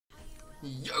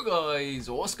Yo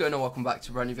guys, what's going on? Welcome back to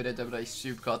a brand new video, WWE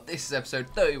Supercard. This is episode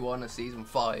 31 of season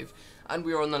 5, and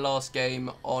we are on the last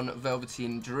game on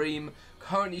Velveteen Dream.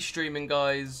 Currently streaming,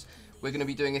 guys. We're going to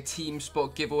be doing a team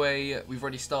spot giveaway. We've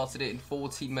already started it in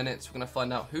 14 minutes. We're going to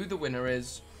find out who the winner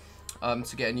is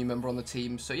to get a new member on the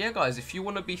team. So yeah, guys, if you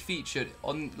want to be featured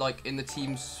on in the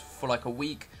teams for a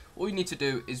week, all you need to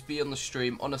do is be on the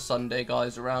stream on a Sunday,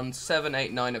 guys, around 7,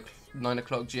 8, 9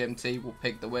 o'clock GMT. We'll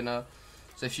pick the winner.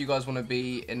 So if you guys want to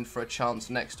be in for a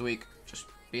chance next week, just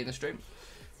be in the stream.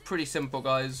 Pretty simple,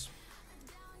 guys.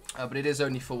 But it is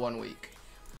only for 1 week.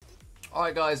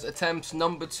 Alright, guys, attempt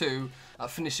number 2 at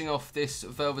finishing off this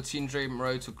Velveteen Dream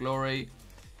Road to Glory.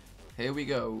 Here we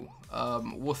go.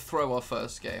 We'll throw our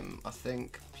first game, I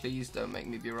think. Please don't make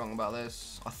me be wrong about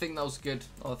this. I think that was good.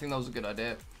 I think that was a good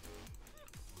idea.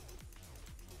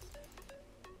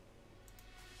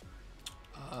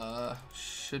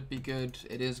 Should be good.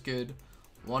 It is good.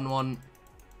 1-1.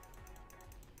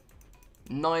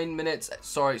 9 minutes.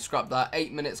 Sorry, scrap that.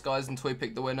 8 minutes, guys, until we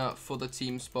pick the winner for the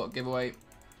team spot giveaway.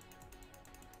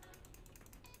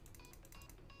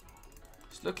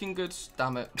 It's looking good.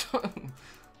 Damn it. Would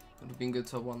have been good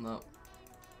to have won that.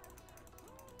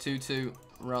 2-2.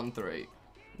 Round 3.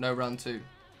 No, round 2.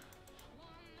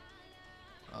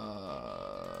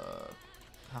 Have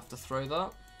to throw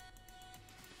that.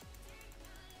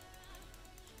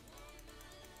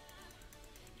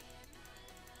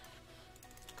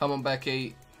 Come on,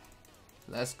 Becky.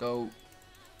 Let's go.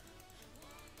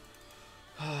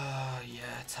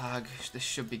 Yeah, tag. This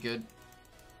should be good.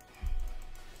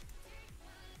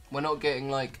 We're not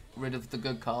getting, rid of the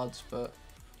good cards, but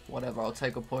whatever. I'll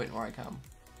take a point where I can.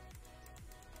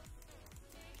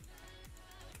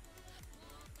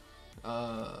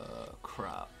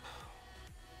 Crap.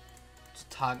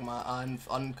 Just tag my...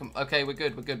 okay, we're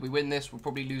good. We're good. We win this. We'll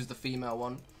probably lose the female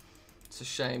one. It's a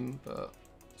shame, but...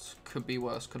 could be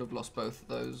worse. Could have lost both of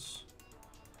those.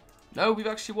 No, we've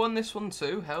actually won this one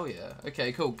too. Hell yeah.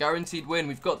 Okay, cool. Guaranteed win.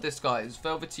 We've got this, guys.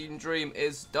 Velveteen Dream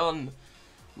is done.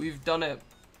 We've done it.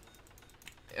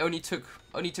 It only took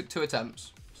 2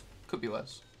 attempts. Could be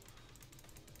worse.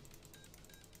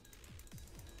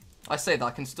 I say that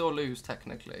I can still lose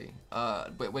technically.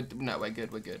 We're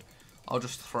good. We're good. I'll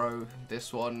just throw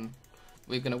this one.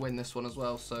 We're gonna win this one as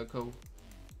well. So cool.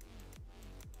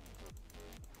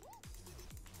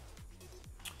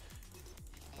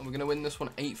 And we're going to win this one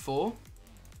 8-4.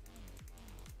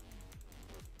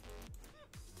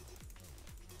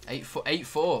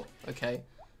 8-4. Okay.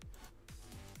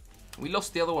 We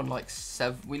lost the other one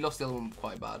we lost the other one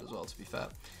quite bad as well, to be fair.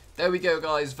 There we go,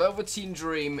 guys. Velveteen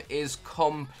Dream is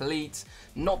complete.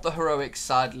 Not the heroic,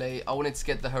 sadly. I wanted to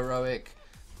get the heroic,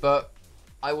 but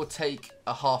I will take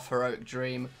a half heroic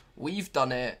dream. We've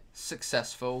done it.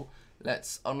 Successful.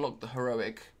 Let's unlock the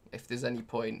heroic if there's any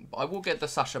point. But I will get the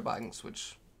Sasha Banks,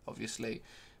 which... obviously,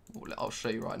 I'll show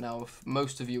you right now.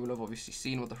 Most of you will have obviously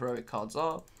seen what the heroic cards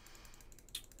are,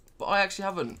 but I actually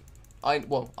haven't.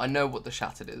 I know what the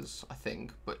shattered is, I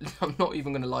think, but I'm not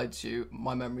even going to lie to you.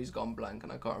 My memory's gone blank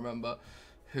and I can't remember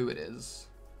who it is.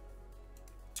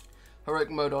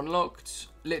 Heroic mode unlocked.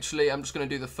 Literally, I'm just going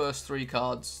to do the first 3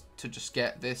 cards to just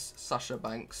get this Sasha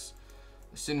Banks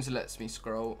as soon as it lets me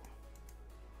scroll.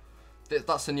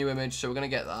 That's a new image, so we're going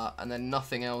to get that, and then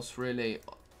nothing else really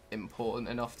important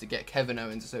enough to get Kevin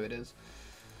Owens, so it is.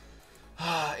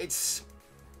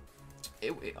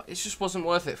 It just wasn't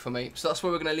worth it for me, so that's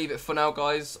where we're going to leave it for now,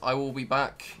 guys. I will be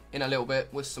back in a little bit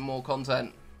with some more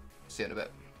content. See you in a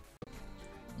bit.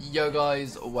 Yo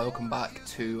guys, welcome back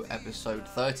to episode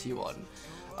 31.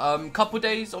 Couple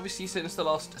days obviously since the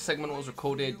last segment was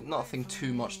recorded. Nothing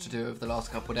too much to do over the last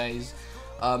couple days.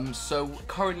 So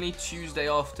currently Tuesday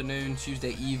afternoon,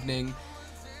 Tuesday evening.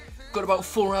 Got about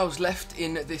 4 hours left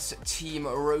in this team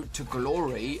road to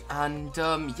glory, and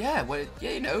yeah, well,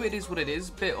 yeah, you know, it is what it is.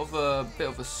 Bit of a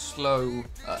slow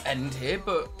end here,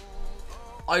 but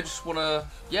I just wanna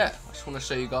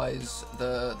show you guys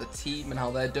the team and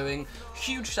how they're doing.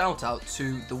 Huge shout out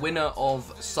to the winner of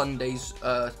Sunday's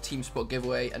team spot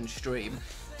giveaway and stream.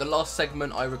 The last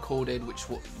segment I recorded, which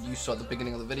what you saw at the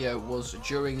beginning of the video, was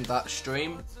during that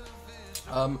stream.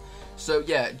 So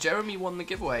yeah, Jeremy won the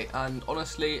giveaway, and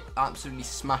honestly, absolutely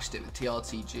smashed it with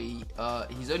TRTG.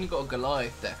 He's only got a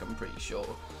Goliath deck, I'm pretty sure.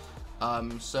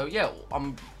 So yeah,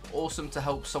 I'm awesome to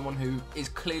help someone who is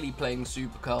clearly playing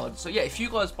Supercard. So yeah, if you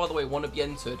guys, by the way, want to be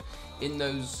entered in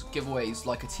those giveaways,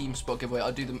 like a team spot giveaway, I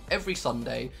do them every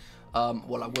Sunday.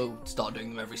 Well, I will start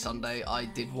doing them every Sunday. I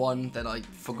did one, then I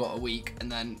forgot a week,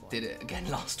 and then did it again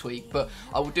last week. But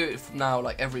I will do it from now,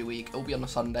 like every week. It'll be on a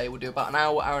Sunday. We'll do about an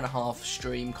hour, hour and a half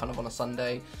stream, kind of on a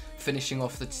Sunday finishing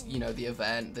off the the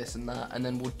event, this and that, and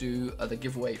then we'll do the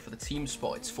giveaway for the team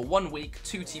spot. It's for 1 week,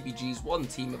 2 TBGs, 1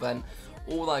 team event,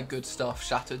 all that good stuff,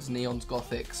 Shattereds, Neons,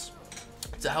 Gothics,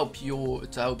 to help your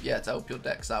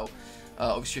decks out.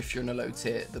 Obviously, if you're in a low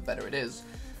tier, the better it is.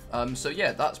 So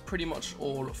yeah, that's pretty much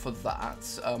all for that.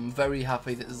 Very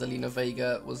happy that Zelina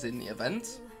Vega was in the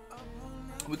event.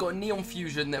 We've got a Neon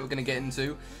Fusion that we're going to get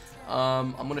into.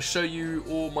 I'm going to show you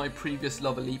all my previous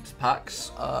Love Elite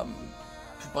packs.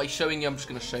 By showing you, I'm just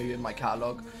going to show you in my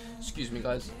catalogue. Excuse me,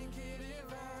 guys.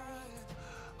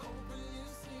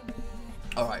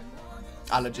 Alright.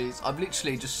 Allergies. I've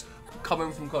literally just come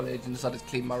home from college and decided to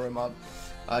clean my room up.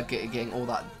 Getting all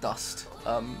that dust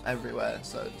everywhere,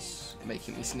 so it's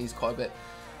making me sneeze quite a bit.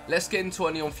 Let's get into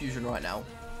our Neon Fusion right now.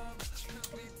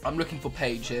 I'm looking for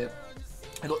Paige here.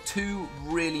 I got 2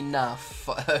 really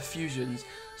naff fusions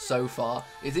so far.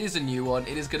 It is a new one.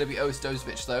 It is going to be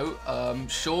Dozovic though.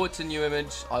 Sure, it's a new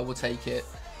image. I will take it.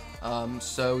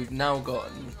 So we've now got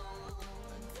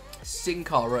Sin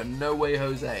Cara, No Way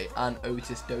Jose, and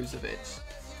Otis Dozovic.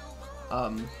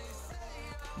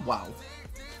 Wow.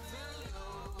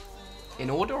 In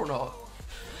order or not?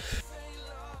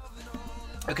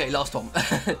 Okay, last one.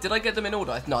 Did I get them in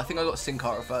order? No, I think I got Sin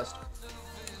Cara first.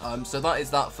 So that is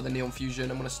that for the Neon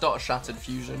Fusion. I'm going to start a Shattered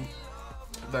Fusion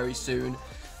very soon.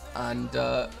 And,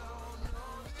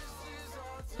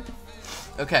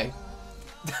 okay.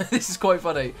 This is quite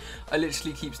funny. I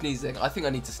literally keep sneezing. I think I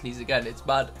need to sneeze again. It's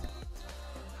bad.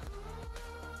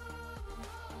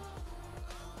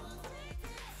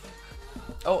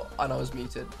 Oh, and I was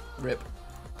muted. RIP.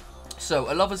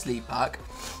 So, a Lover's League pack.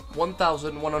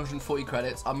 1,140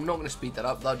 credits. I'm not going to speed that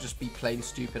up. That'll just be plain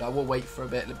stupid. I will wait for a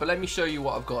bit. But let me show you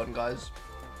what I've gotten, guys,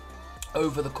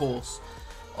 over the course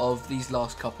of these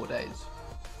last couple of days.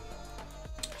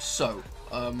 So,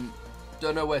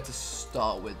 don't know where to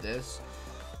start with this.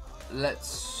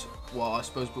 Well, I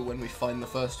suppose, but when we find the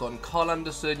first one. Carl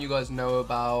Anderson, you guys know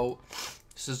about.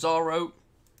 Cesaro,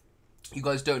 you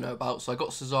guys don't know about. So I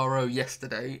got Cesaro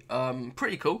yesterday.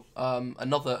 Pretty cool.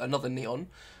 Another Neon.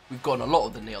 We've gotten a lot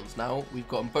of the Neons now. We've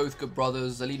gotten both Good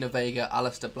Brothers, Zelina Vega,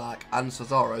 Aleister Black, and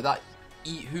Cesaro. That,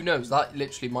 who knows, that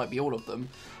literally might be all of them.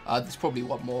 There's probably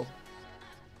one more.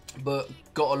 But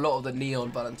got a lot of the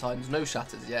Neon Valentines. No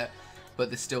Shatters yet, but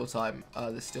there's still time.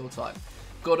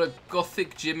 Got a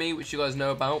Gothic Jimmy, which you guys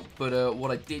know about. But what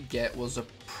I did get was a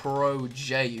Pro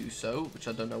Jey Uso, which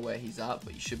I don't know where he's at,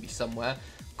 but he should be somewhere.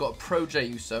 Got a Pro Jey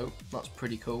Uso. That's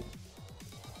pretty cool.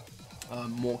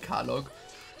 More catalogue.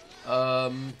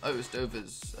 Otis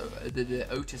Dozovic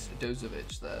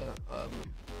there.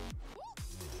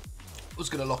 Was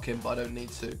gonna lock him, but I don't need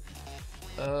to.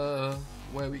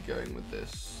 Where are we going with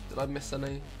this? Did I miss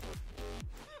any?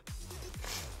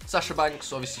 Sasha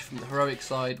Banks, obviously from the heroic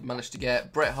side, managed to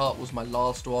get. Bret Hart was my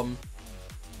last one.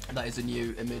 That is a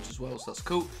new image as well, so that's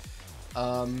cool.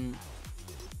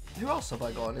 Who else have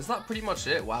I got? Is that pretty much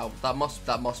it? Wow, that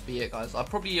must be it, guys. I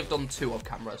probably have done 2 off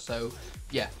camera, so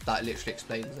yeah, that literally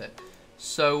explains it.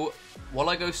 So while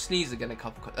I go sneeze again a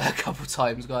couple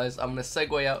times, guys, I'm gonna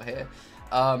segue out here,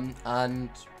 and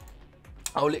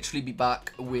I'll literally be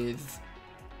back with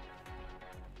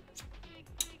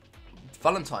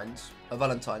Valentine's. A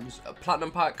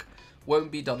Platinum pack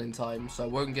won't be done in time, so I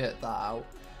won't get that out.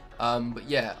 But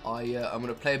yeah, I'm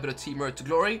gonna play a bit of Team Road to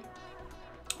Glory.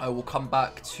 I will come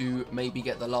back to maybe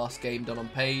get the last game done on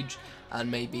Paige, and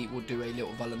maybe we'll do a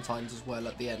little Valentine's as well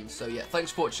at the end. So yeah,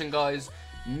 thanks for watching, guys.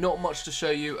 Not much to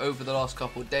show you over the last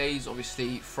couple of days.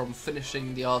 Obviously, from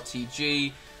finishing the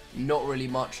RTG, not really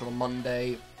much on a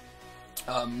Monday.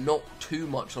 Not too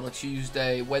much on a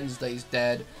Tuesday. Wednesday's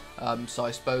dead. So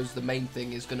I suppose the main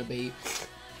thing is going to be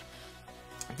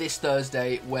this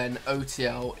Thursday when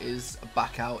OTL is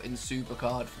back out in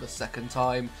Supercard for the 2nd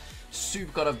time.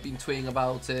 Supercard, I've been tweeting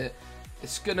about it.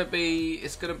 It's gonna be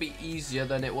easier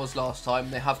than it was last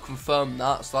time. They have confirmed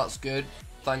that, so that's good.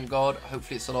 Thank God.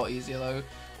 Hopefully it's a lot easier though.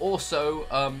 Also,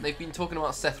 they've been talking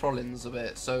about Seth Rollins a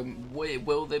bit. So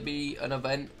will there be an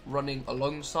event running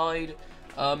alongside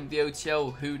the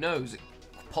OTL? Who knows?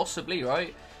 Possibly,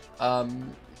 right?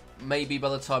 Maybe by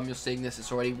the time you're seeing this,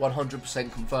 it's already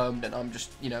 100% confirmed, and I'm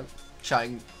just,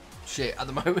 chatting shit at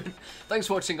the moment. Thanks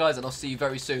for watching, guys, and I'll see you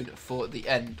very soon for the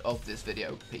end of this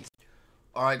video. Peace.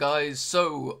 Alright, guys,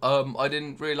 so I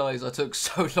didn't realise I took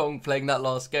so long playing that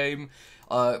last game.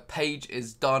 Paige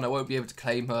is done. I won't be able to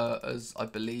claim her, as I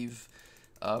believe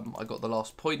I got the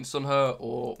last points on her,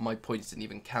 or my points didn't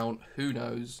even count. Who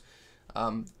knows?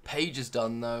 Paige is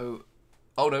done though.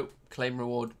 Oh no, claim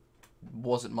reward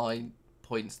wasn't my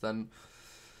points then.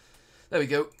 There we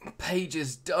go. Paige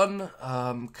is done.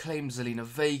 Claimed Zelina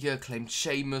Vega, claimed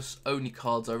Sheamus. Only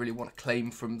cards I really want to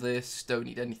claim from this. Don't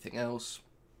need anything else.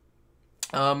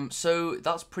 So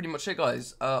that's pretty much it,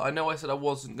 guys. I know I said I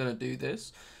wasn't going to do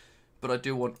this, but I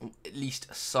do want at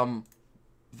least some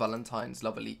Valentine's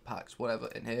Love Elite packs, whatever,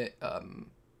 in here.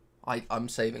 I'm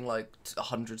saving like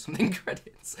 100 something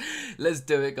credits. Let's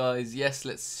do it, guys. Yes,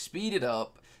 let's speed it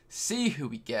up. See who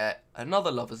we get.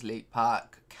 Another Lovers Elite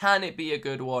pack. Can it be a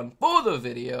good one for the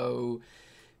video?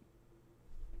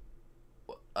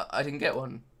 I didn't get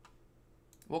one.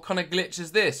 What kind of glitch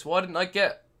is this? Why didn't I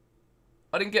get...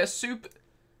 I didn't get a super...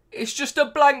 It's just a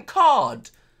blank card.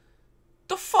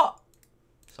 The fuck?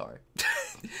 Sorry.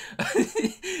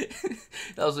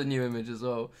 That was a new image as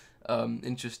well.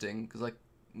 Interesting, because I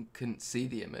couldn't see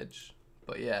the image.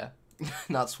 But yeah,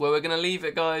 that's where we're going to leave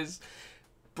it, guys.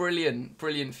 Brilliant,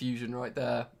 brilliant fusion right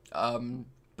there.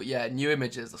 But yeah, new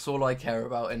images, that's all I care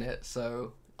about in it,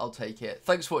 so I'll take it.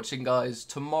 Thanks for watching, guys.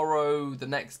 Tomorrow, the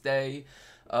next day,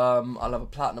 I'll have a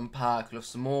Platinum pack, I'll have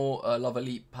some more Love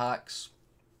Elite packs,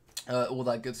 all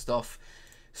that good stuff.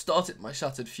 Started my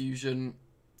Shattered Fusion,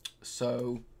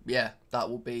 so yeah, that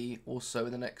will be also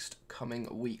in the next coming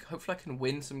week. Hopefully I can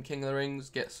win some King of the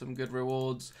Rings, get some good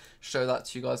rewards, show that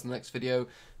to you guys in the next video.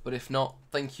 But if not,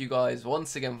 thank you guys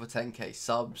once again for 10k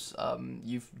subs.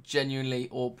 You've genuinely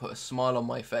all put a smile on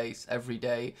my face every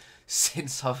day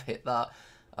since I've hit that.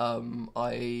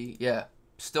 Yeah,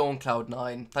 still on cloud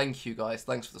 9. Thank you guys.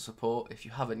 Thanks for the support. If you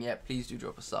haven't yet, please do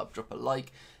drop a sub, drop a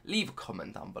like, leave a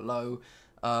comment down below.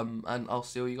 And I'll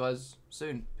see all you guys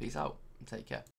soon. Peace out and take care.